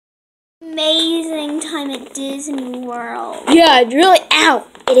Amazing time at Disney World. Yeah, it really, ow,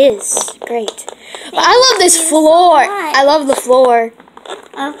 it is great. But I love this floor. I love the floor.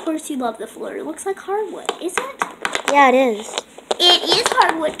 Of course you love the floor. It looks like hardwood, is it? Yeah, it is. It is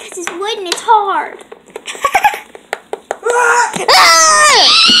hardwood because it's wood and it's hard. Ah!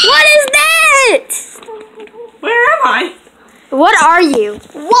 What is that? Where am I? What are you?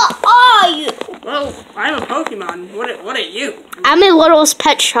 What are you? Well, I'm a Pokemon. What are you? I'm in Little's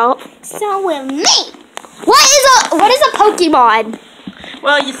pet shop. So with me. What is a Pokemon?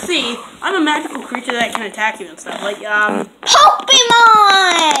 Well, you see, I'm a magical creature that can attack you and stuff. Like,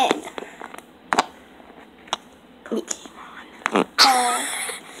 Pokemon!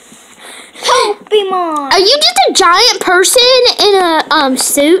 Pokemon! Are you just a giant person in a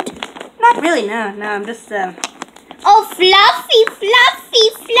suit? not really, no, I'm just, Oh, fluffy, fluffy,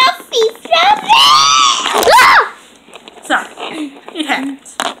 fluffy, fluffy! Ah! sorry. It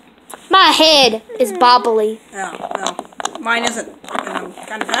happens. My head is bobbly. No, mine isn't.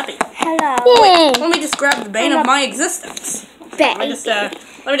 Kind of happy. Hello. Yeah. Let me just grab the bane of my existence. Let me just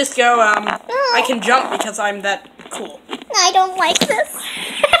go, I can jump because I'm that cool. I don't like this.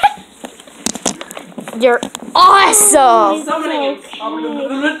 You're awesome. Summoning.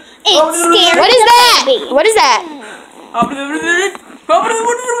 It's scary. What is that? What is that?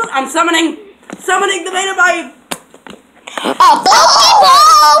 I'm summoning the bane of my... A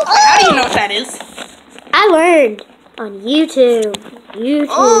Pokeball! How do you know what that is? I learned on YouTube.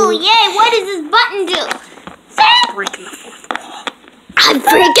 Oh, yay. What does this button do? Breaking the fourth wall. I'm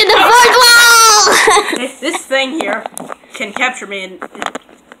breaking the fourth wall! This thing here can capture me and it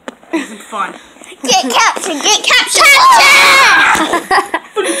isn't fun. Get captured, get captured.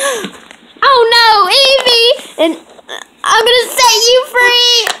 Oh no, Evie! And I'm gonna set you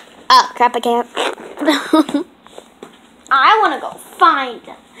free! Oh, crap, I can't. I want to go find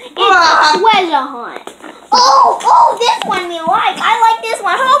them. It's a treasure hunt. Oh, this one we like. I like this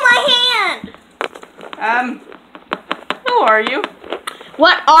one. Hold my hand. Who are you?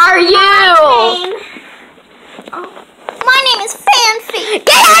 What are you? My name is Fanfi.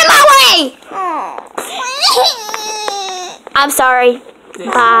 Get out of my way! Oh. I'm sorry.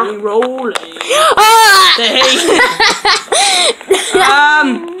 Bye. Rolling. Ah!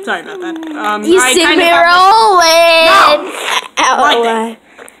 Sorry about that. You I see kind me of have rolling. My Ow. thing.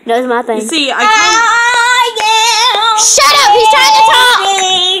 No, it's my thing. You see, I Shut up! He's trying to talk!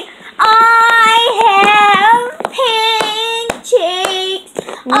 I have pink cheeks.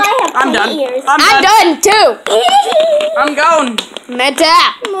 I have I'm done. pink ears. I'm done too. I'm going. Meta.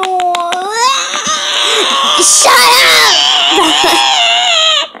 Shut up!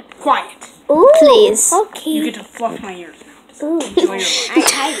 Quiet. Ooh, Please. Okay. You get to fluff my ears now. Ooh. Enjoy your life. I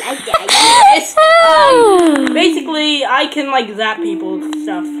like that. It's, basically, I can, like, zap people and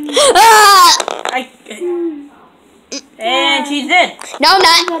stuff. Ah! And she's dead. No, I'm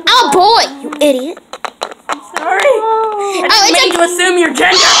not. Oh boy, you idiot. Sorry. I just it's made you assume your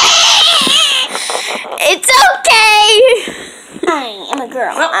gender. It's okay. I am a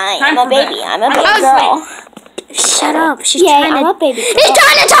girl. Well, I time am a for baby. bed. I'm a baby girl. Shut up. She's Yay, trying I'm to. a baby girl. He's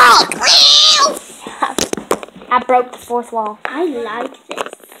trying to talk. I broke the fourth wall. I like this.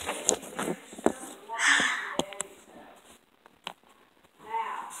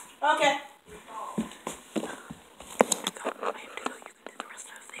 Okay.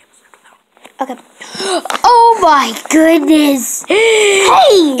 Okay. Oh my goodness.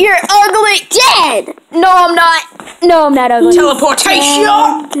 Hey! You're ugly. Dead. No, I'm not. No, I'm not ugly.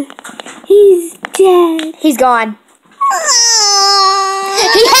 Teleportation. He's dead. He's gone.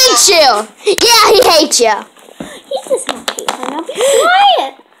 He hates you. Yeah, he hates you. He does not hate her. Now be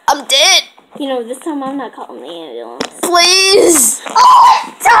quiet. I'm dead. You know, this time I'm not calling the ambulance. Please.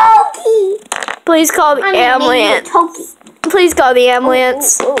 Oh, Toki! Please call the ambulance. Toki. Please call the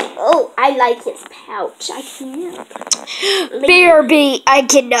ambulance. Oh, I like his pouch. I can't. BRB, I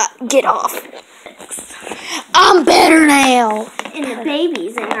cannot get off. I'm better now. And the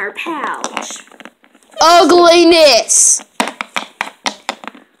baby's in our pouch. Ugliness.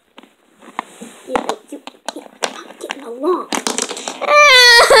 You're not getting along.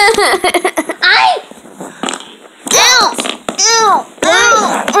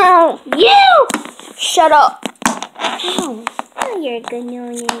 Ow! You! Shut up. Oh, you're a good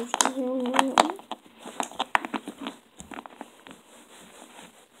noise.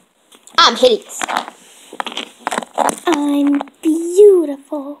 I'm hideous. I'm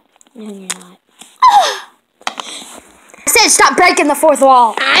beautiful. No, you're not. I said stop breaking the fourth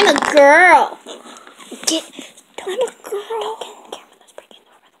wall. I'm a girl. I'm a girl.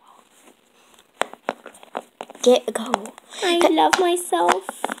 Get go. I love myself.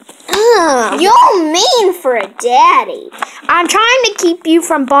 You're mean for a daddy. I'm trying to keep you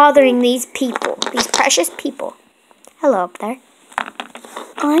from bothering these people, these precious people. Hello up there.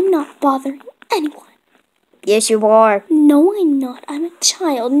 I'm not bothering anyone. Yes, you are. No, I'm not. I'm a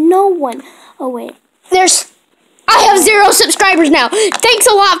child. No one. Oh, wait. I have 0 subscribers now. Thanks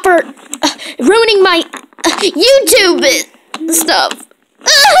a lot for ruining my YouTube stuff.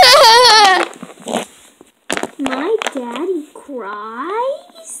 My daddy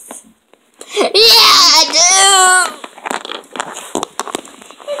cries? Yeah, I do.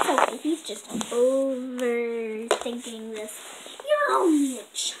 It's okay. He's just overthinking this. You're only a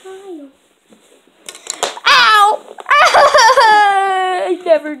child. Ow! I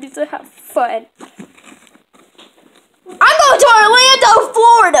never get to have fun. I'm going to Orlando,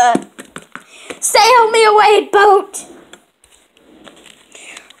 Florida. Sail me away, boat.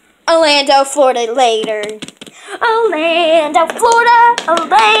 Orlando, Florida later. Orlando, Florida.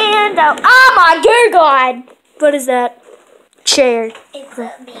 Orlando. Oh my dear God. What is that? Chair. It's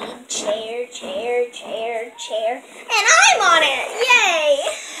a big chair. And I'm on it. Yay.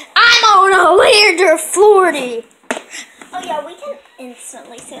 I'm on Orlando, Florida. Oh, yeah, we can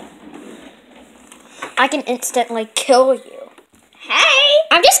instantly sit. I can instantly kill you. Hey.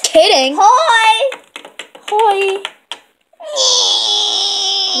 I'm just kidding. Hoi. Hoi.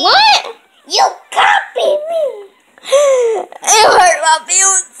 What? You copied me. It hurt my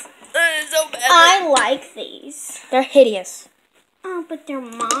feelings so bad. I like these. They're hideous. Oh, but they're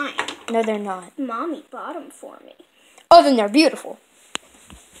mine. No, they're not. Mommy bought them for me. Oh, then they're beautiful.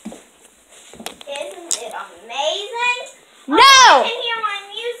 Isn't it amazing? No! I can hear my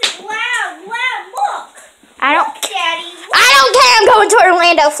music loud. Look. Look, Daddy. I don't care. I'm going to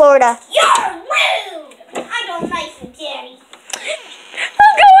Orlando, Florida. You're rude. I don't like you, Daddy.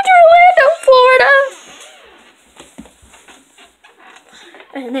 I'm going to Orlando, Florida.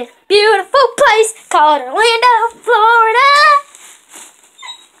 And this beautiful place called Orlando, Florida.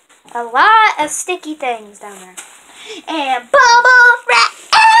 A lot of sticky things down there. And bubble wrap.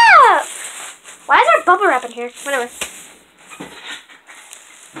 Ah! Why is there bubble wrap in here? Whatever.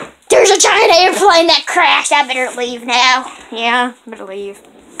 There's a giant airplane that crashed. I better leave now. Yeah, I better leave.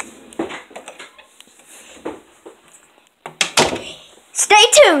 Stay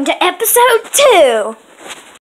tuned to episode 2.